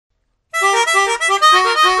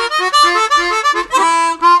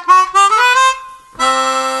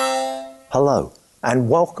Hello and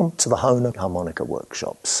welcome to the Hohner Harmonica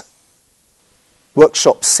workshops.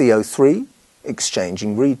 Workshop C03,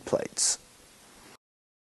 Exchanging Reed Plates.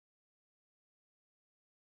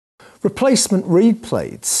 Replacement reed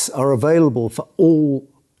plates are available for all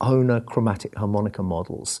Hohner chromatic harmonica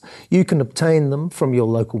models. You can obtain them from your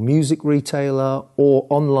local music retailer or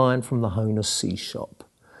online from the Hohner C shop.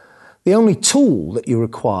 The only tool that you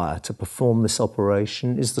require to perform this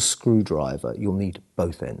operation is the screwdriver. You'll need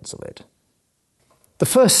both ends of it. The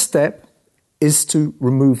first step is to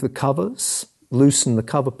remove the covers, loosen the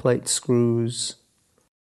cover plate screws.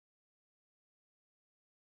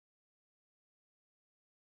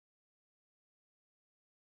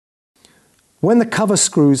 When the cover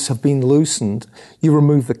screws have been loosened, you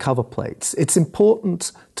remove the cover plates. It's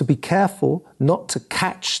important to be careful not to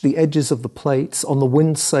catch the edges of the plates on the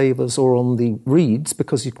wind savers or on the reeds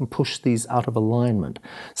because you can push these out of alignment.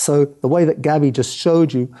 So the way that Gabby just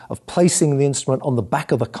showed you of placing the instrument on the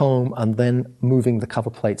back of the comb and then moving the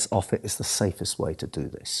cover plates off it is the safest way to do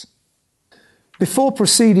this. Before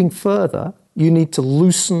proceeding further, you need to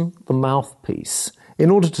loosen the mouthpiece.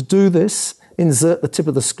 In order to do this, insert the tip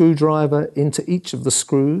of the screwdriver into each of the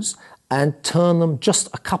screws and turn them just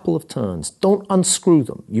a couple of turns. Don't unscrew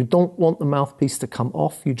them. You don't want the mouthpiece to come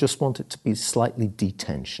off, you just want it to be slightly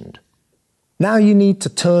detensioned. Now you need to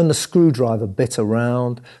turn the screwdriver bit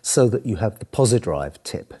around so that you have the posidrive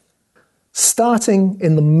tip. Starting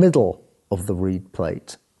in the middle of the reed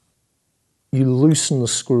plate, you loosen the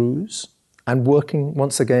screws and working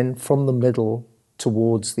once again from the middle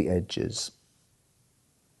towards the edges.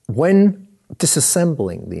 When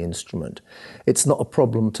disassembling the instrument, it's not a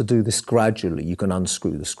problem to do this gradually. You can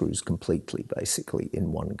unscrew the screws completely, basically,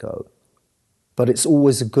 in one go. But it's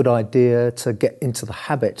always a good idea to get into the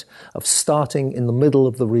habit of starting in the middle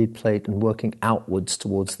of the reed plate and working outwards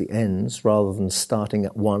towards the ends, rather than starting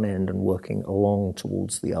at one end and working along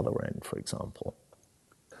towards the other end, for example.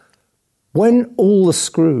 When all the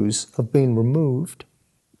screws have been removed,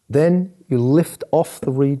 then you lift off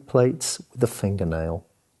the reed plates with a fingernail.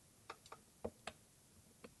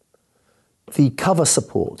 The cover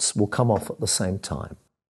supports will come off at the same time.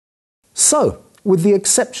 So, with the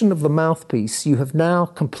exception of the mouthpiece, you have now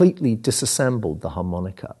completely disassembled the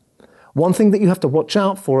harmonica. One thing that you have to watch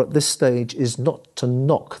out for at this stage is not to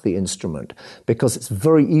knock the instrument, because it's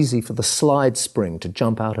very easy for the slide spring to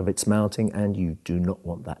jump out of its mounting, and you do not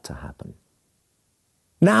want that to happen.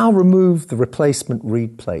 Now remove the replacement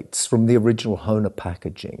reed plates from the original Hohner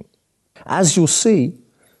packaging. As you'll see,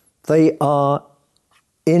 they are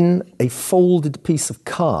in a folded piece of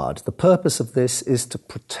card. The purpose of this is to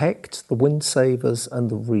protect the wind savers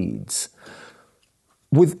and the reeds.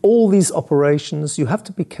 With all these operations, you have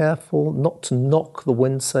to be careful not to knock the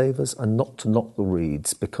wind savers and not to knock the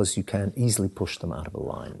reeds, because you can easily push them out of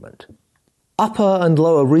alignment. Upper and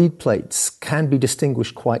lower reed plates can be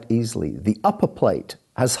distinguished quite easily. The upper plate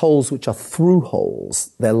has holes which are through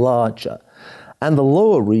holes, they're larger. And the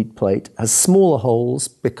lower reed plate has smaller holes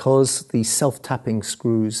because the self-tapping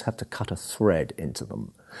screws have to cut a thread into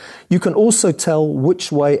them. You can also tell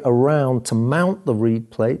which way around to mount the reed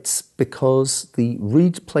plates because the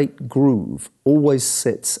reed plate groove always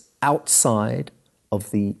sits outside of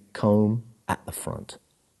the comb at the front.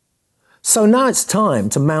 So now it's time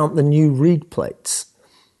to mount the new reed plates.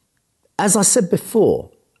 As I said before,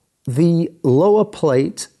 the lower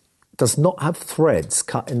plate does not have threads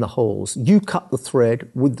cut in the holes. You cut the thread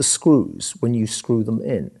with the screws when you screw them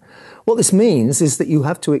in. What this means is that you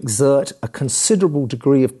have to exert a considerable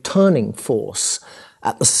degree of turning force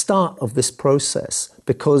at the start of this process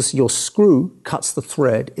because your screw cuts the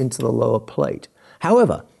thread into the lower plate.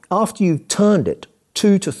 However, after you've turned it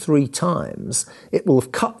 2 to 3 times, it will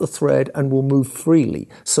have cut the thread and will move freely.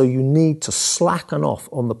 So you need to slacken off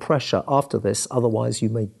on the pressure after this, otherwise you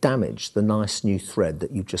may damage the nice new thread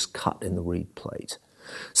that you've just cut in the reed plate.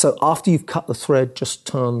 So after you've cut the thread, just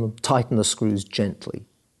tighten the screws gently.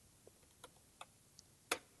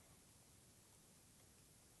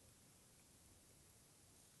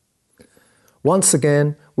 Once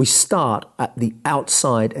again, we start at the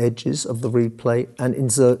outside edges of the reed plate and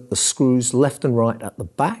insert the screws left and right at the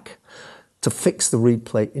back to fix the reed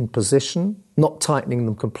plate in position, not tightening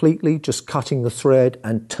them completely, just cutting the thread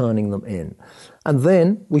and turning them in. And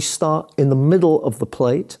then we start in the middle of the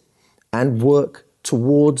plate and work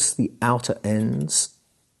towards the outer ends.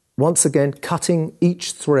 Once again, cutting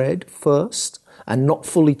each thread first and not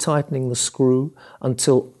fully tightening the screw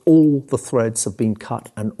until all the threads have been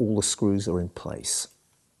cut and all the screws are in place.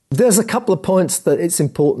 There's a couple of points that it's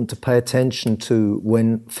important to pay attention to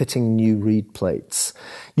when fitting new reed plates.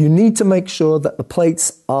 You need to make sure that the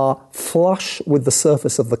plates are flush with the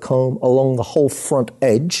surface of the comb along the whole front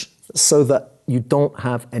edge so that you don't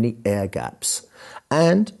have any air gaps.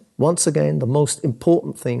 And once again, the most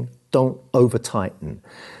important thing, don't over tighten.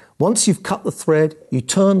 Once you've cut the thread, you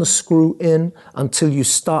turn the screw in until you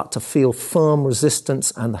start to feel firm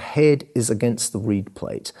resistance and the head is against the reed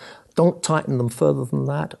plate. Don't tighten them further than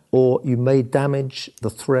that, or you may damage the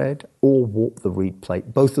thread or warp the reed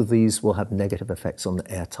plate. Both of these will have negative effects on the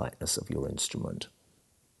air tightness of your instrument.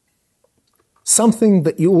 Something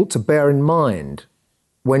that you ought to bear in mind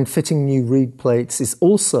when fitting new reed plates is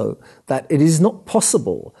also that it is not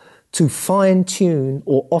possible to fine-tune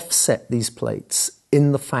or offset these plates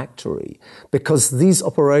in the factory because these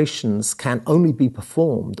operations can only be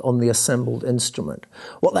performed on the assembled instrument.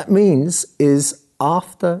 What that means is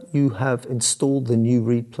after you have installed the new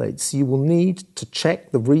reed plates, you will need to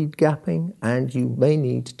check the reed gapping and you may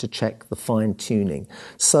need to check the fine-tuning.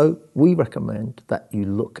 So we recommend that you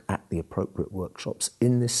look at the appropriate workshops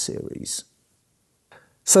in this series.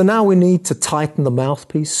 So now we need to tighten the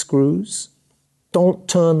mouthpiece screws. Don't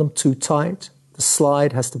turn them too tight. The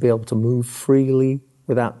slide has to be able to move freely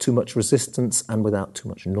without too much resistance and without too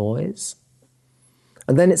much noise.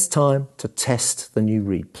 And then it's time to test the new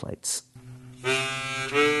reed plates.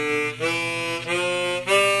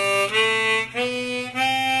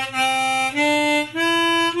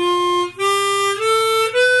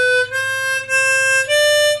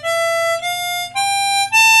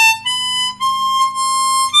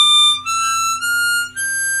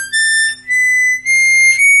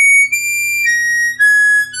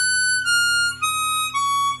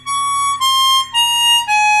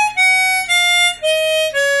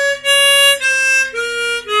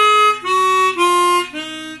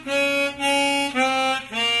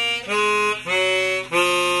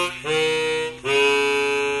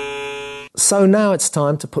 So now it's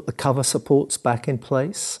time to put the cover supports back in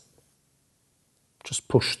place. Just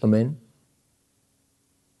push them in.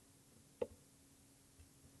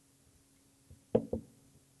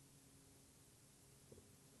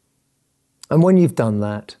 And when you've done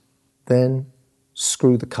that, then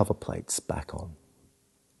screw the cover plates back on.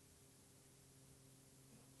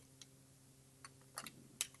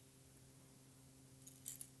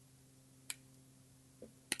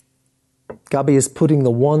 Gubby is putting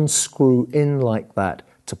the one screw in like that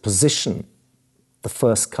to position the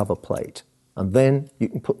first cover plate. And then you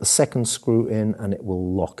can put the second screw in and it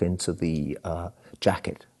will lock into the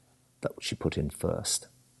jacket that she put in first.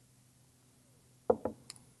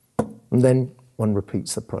 And then one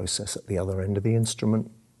repeats the process at the other end of the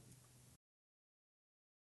instrument.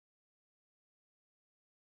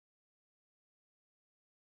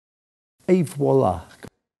 Et voila!